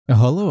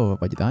Hello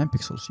everybody, I'm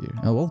Pixels here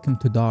and welcome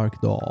to Dark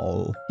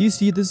Doll. Do you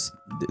see this?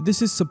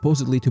 This is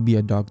supposedly to be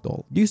a dark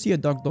doll. Do you see a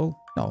dark doll?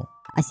 No.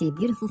 I see a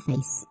beautiful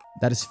face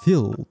that is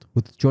filled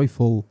with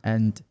joyful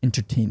and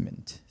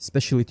entertainment,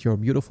 especially to your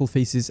beautiful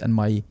faces and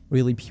my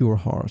really pure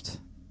heart.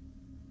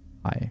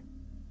 Hi.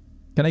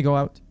 Can I go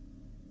out?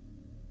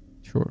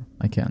 Sure,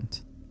 I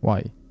can't.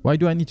 Why? Why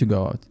do I need to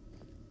go out?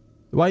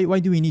 Why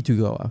do we need to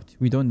go out?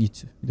 We don't need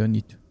to. We don't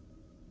need to.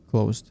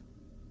 Closed.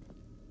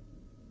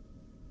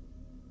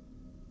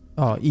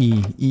 Oh,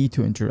 E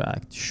to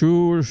interact.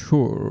 Sure.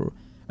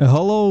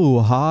 Hello,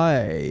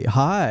 hi.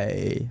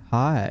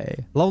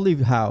 Lovely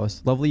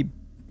house, lovely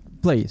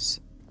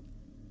place.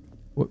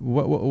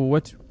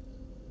 What?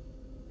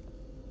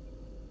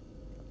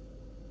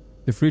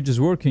 The fridge is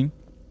working,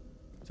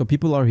 so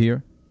people are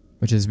here,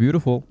 which is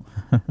beautiful.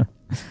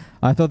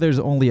 I thought there's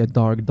only a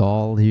dark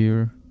doll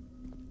here.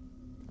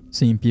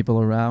 Seeing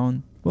people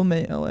around will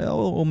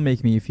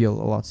make me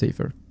feel a lot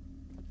safer.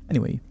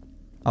 Anyway,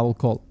 I will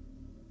call.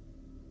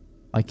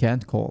 I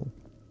can't call.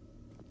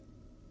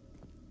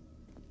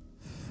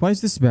 Why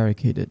is this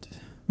barricaded?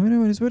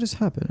 What is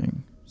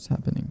happening? What's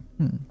happening?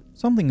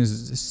 Something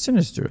is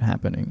sinister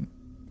happening.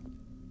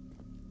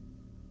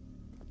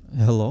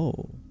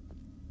 Hello.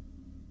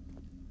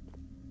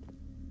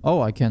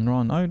 Oh, I can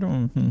run. I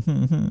don't.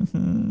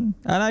 And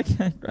I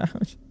can't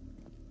crouch.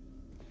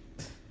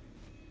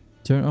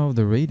 Turn off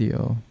the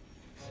radio.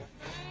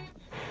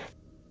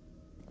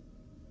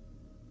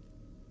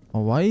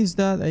 Oh, why is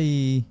that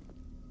an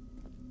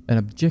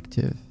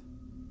objective?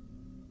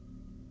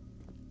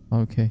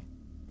 Okay.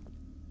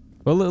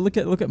 Well, look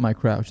at my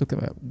crouch. Look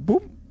at my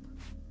boom.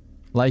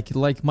 Like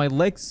my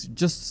legs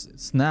just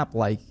snap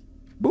like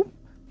boom.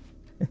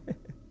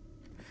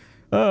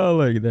 I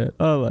like that.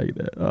 I like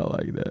that. I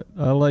like that.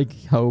 I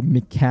like how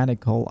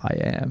mechanical I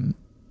am.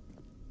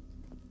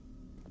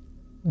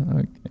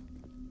 Okay.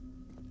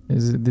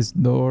 Is it this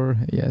door?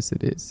 Yes,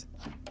 it is.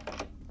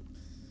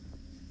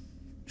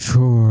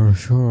 Sure.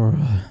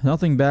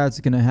 Nothing bad's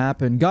gonna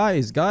happen.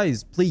 Guys,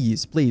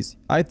 please.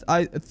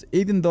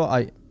 Even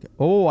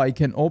though I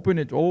can open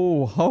it.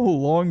 Oh, how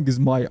long is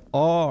my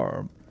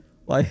arm?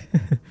 Like,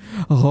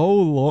 how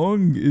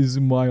long is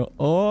my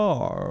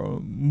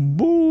arm?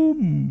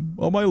 Boom.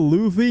 Am I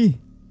Luffy?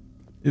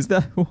 Is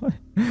that what?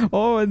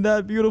 Oh, and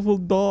that beautiful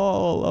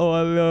doll.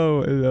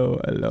 Oh,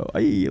 hello.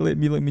 Ay, let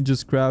me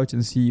just crouch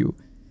and see you.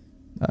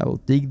 I will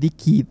take the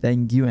key,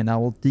 thank you, and I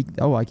will take.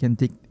 Oh, I can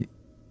take.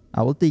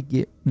 I will take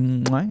it.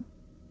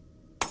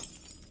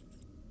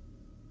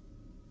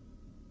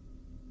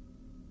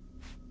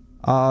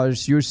 Are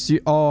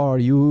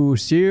you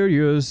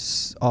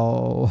serious?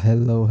 Oh,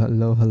 hello.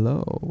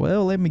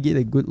 Well, let me get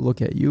a good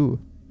look at you.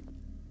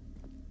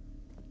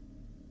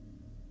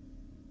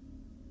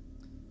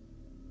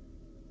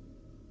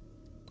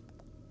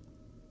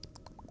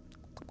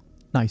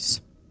 Nice.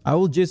 I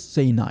will just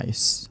say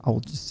nice.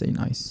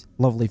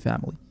 Lovely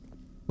family.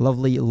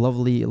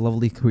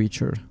 Lovely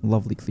creature.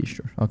 Lovely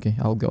creature. Okay,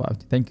 I'll go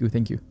out. Thank you.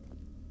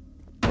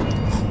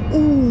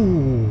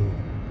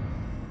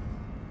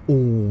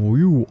 Oh,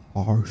 you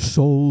are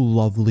so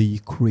lovely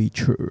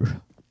creature.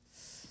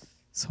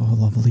 So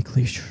lovely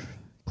creature.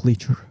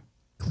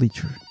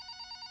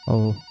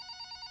 Oh,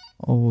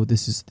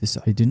 this.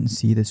 I didn't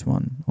see this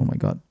one. Oh my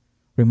god.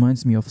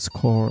 Reminds me of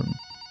Scorn.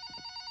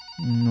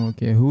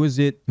 Okay, who is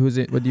it?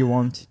 What do you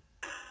want?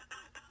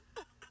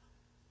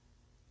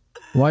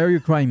 Why are you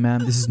crying,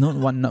 ma'am? This is not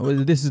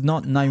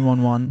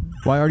 911.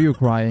 Why are you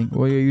crying?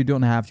 Well, you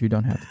don't have to.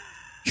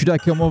 Should I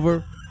come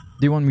over?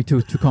 Do you want me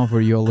to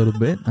comfort you a little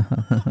bit?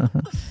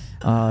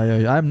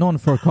 I'm known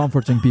for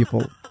comforting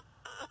people.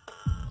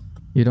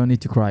 You don't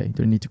need to cry.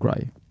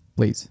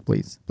 Please.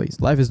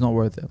 Life is not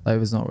worth it.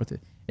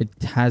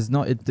 It has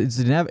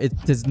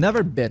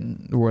never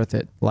been worth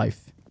it.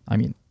 Life. I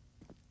mean.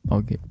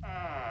 Okay.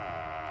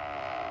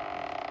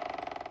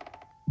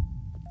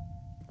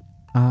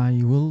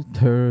 I will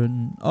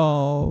turn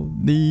off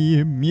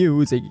the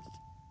music.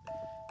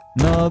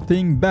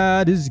 Nothing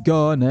bad is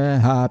gonna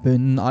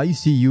happen. I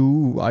see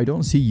you. I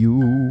don't see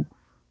you.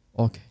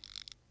 Okay.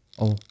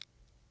 Oh.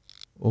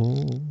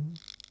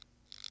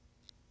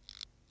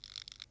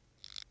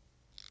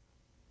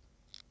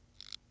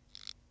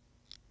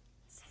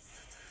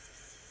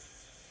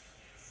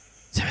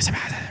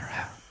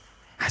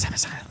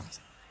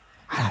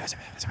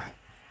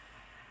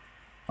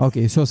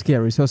 Okay, so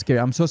scary.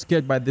 I'm so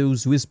scared by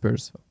those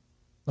whispers.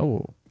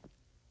 Oh.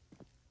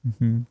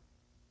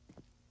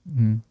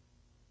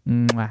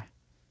 Mwah.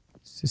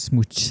 It's a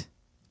smooch.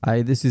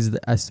 This is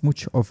a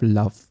smooch of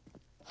love.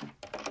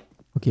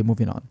 Okay,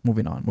 moving on.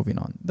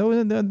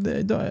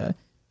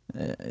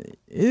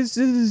 It's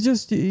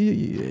just,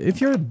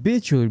 if you're a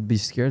bitch, you'll be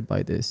scared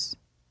by this.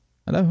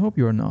 And I hope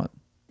you're not.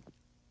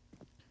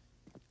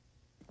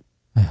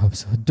 I hope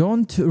so.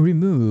 Don't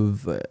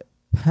remove.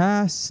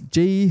 Pass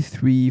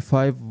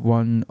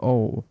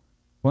J3510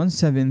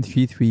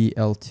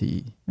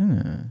 1733LT.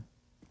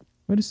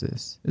 What is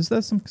this? Is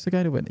that some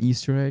kind of an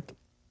Easter egg?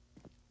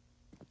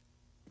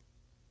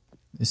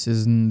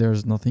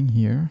 There's nothing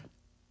here.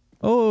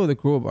 Oh, the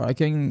crowbar. I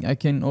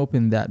can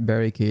open that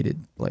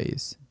barricaded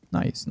place.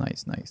 Nice,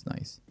 nice, nice,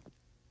 nice.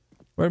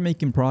 We're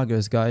making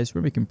progress, guys.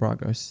 We're making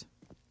progress.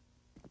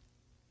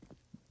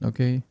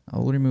 Okay,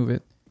 I'll remove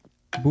it.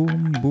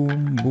 Boom,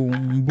 boom,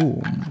 boom,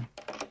 boom.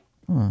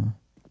 Huh.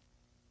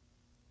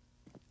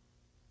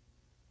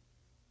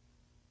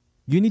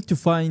 You need to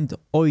find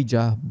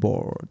Ouija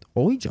board.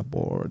 Ouija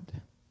board.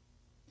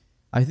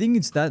 I think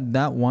it's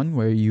that one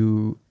where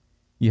you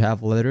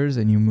have letters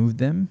and you move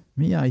them.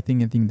 Yeah, I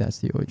think that's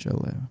the Ouija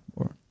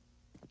board.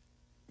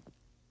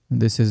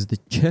 This is the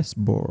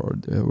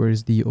chessboard. Where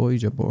is the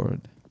Ouija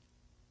board?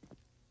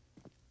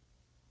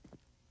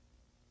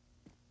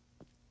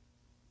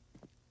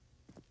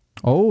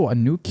 Oh, a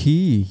new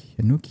key.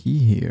 A new key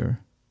here.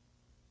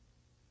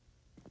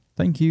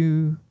 Thank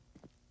you.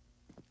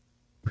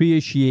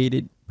 Appreciate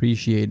it.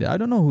 Appreciate it. I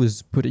don't know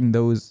who's putting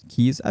those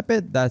keys. I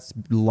bet that's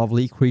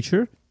lovely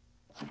creature.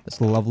 That's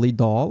a lovely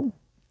doll.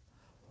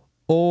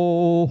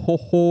 Oh, ho,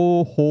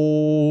 ho,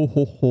 ho,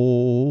 ho,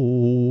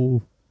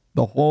 ho.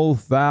 The whole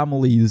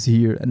family is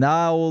here. And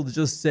I will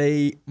just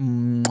say,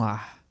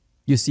 mwah.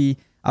 You see,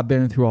 I've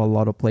been through a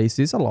lot of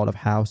places, a lot of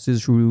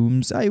houses,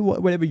 rooms,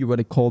 whatever you want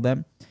to call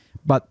them.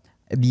 But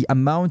the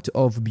amount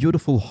of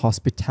beautiful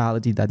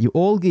hospitality that you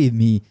all gave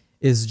me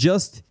is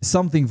just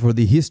something for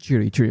the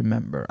history to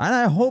remember. And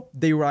I hope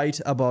they write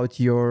about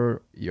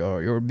your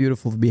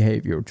beautiful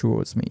behavior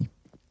towards me.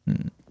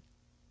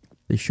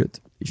 They should.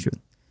 They should.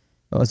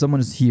 Someone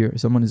is here.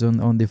 Someone is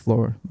on the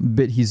floor.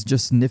 But he's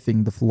just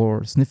sniffing the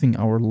floor, sniffing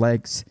our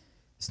legs,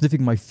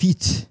 sniffing my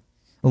feet,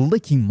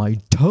 licking my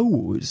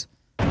toes.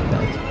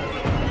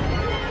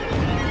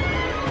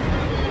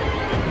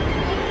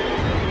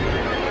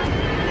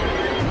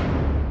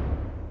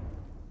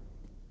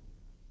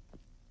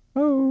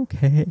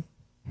 Okay.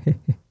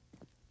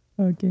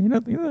 Okay,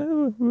 nothing's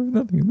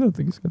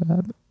gonna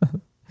happen.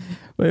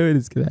 Wait,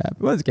 it's gonna happen.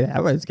 What's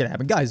gonna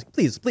happen? Guys,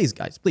 please.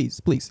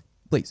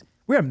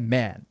 We're a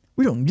man.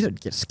 We don't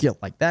get scared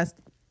like that.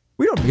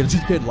 We don't get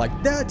scared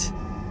like that.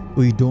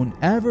 We don't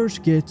ever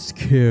get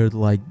scared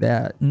like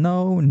that.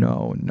 No.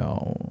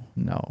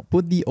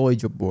 Put the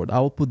Ouija board.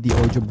 I'll put the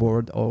Ouija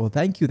board. Oh,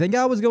 thank you.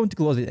 I was going to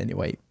close it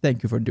anyway.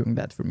 Thank you for doing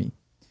that for me.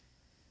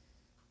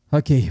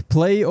 Okay,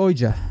 play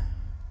Ouija.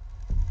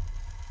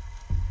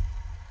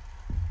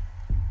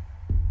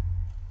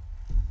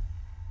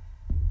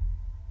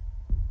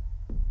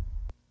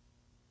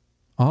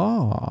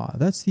 Ah,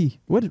 that's the...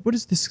 What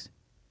is this?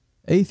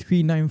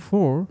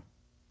 A394?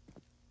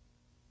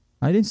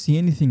 I didn't see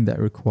anything that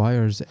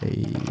requires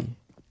a...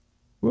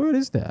 What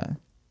is that?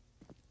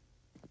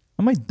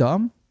 Am I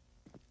dumb?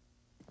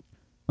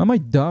 Am I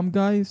dumb,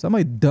 guys? Am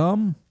I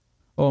dumb?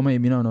 Oh,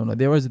 maybe. No.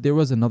 There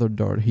was another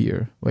door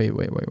here. Wait.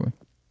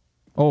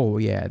 Oh,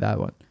 yeah, that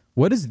one.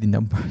 What is the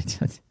number?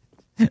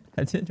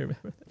 I didn't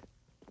remember that.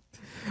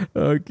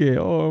 Okay,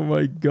 oh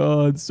my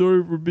god.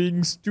 Sorry for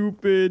being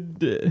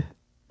stupid.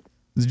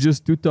 It's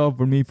just too tough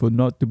for me for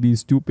not to be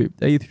stupid.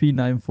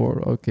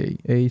 A394. Okay,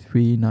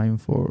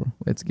 A394.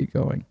 Let's get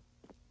going.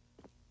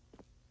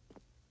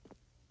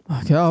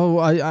 Okay, oh,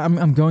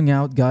 I'm going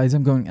out, guys.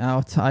 I'm going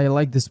out. I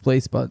like this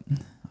place, but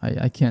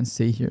I can't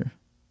stay here.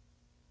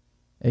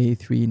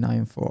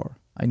 A394.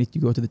 I need to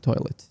go to the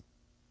toilet.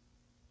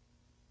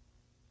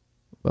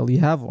 Well, you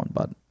have one,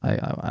 but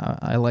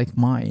I like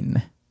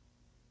mine.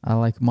 I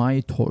like my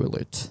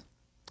toilet.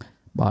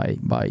 Bye.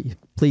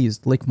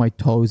 Please lick my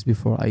toes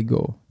before I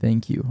go.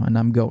 Thank you. And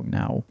I'm going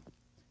now.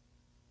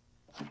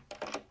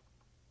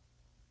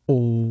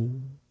 Oh,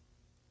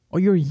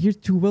 you're here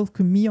to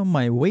welcome me on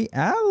my way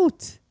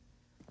out.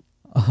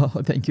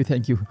 Oh, thank you.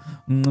 Thank you.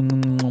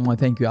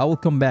 I will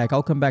come back.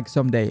 I'll come back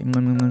someday.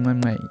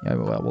 I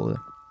will.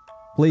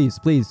 Please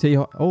say.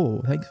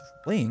 Oh, thanks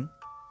for playing.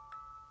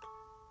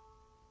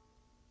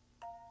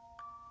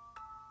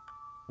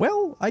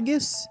 Well, I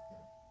guess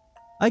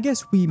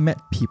we met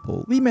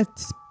people. We met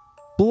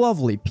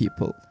lovely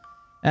people.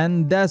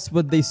 And that's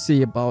what they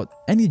say about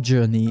any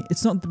journey.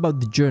 It's not about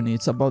the journey,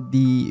 it's about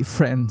the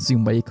friends you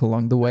make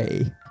along the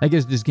way. I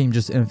guess this game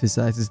just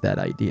emphasizes that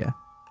idea.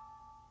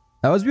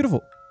 That was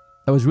beautiful.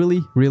 That was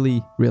really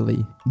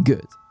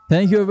good.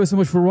 Thank you ever so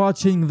much for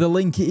watching. The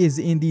link is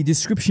in the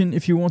description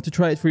if you want to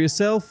try it for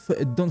yourself.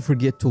 Don't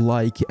forget to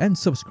like and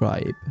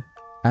subscribe.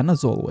 And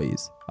as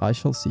always, I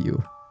shall see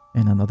you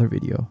in another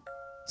video.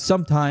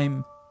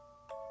 Sometime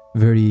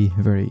very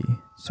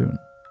soon.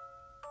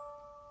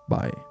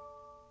 Bye.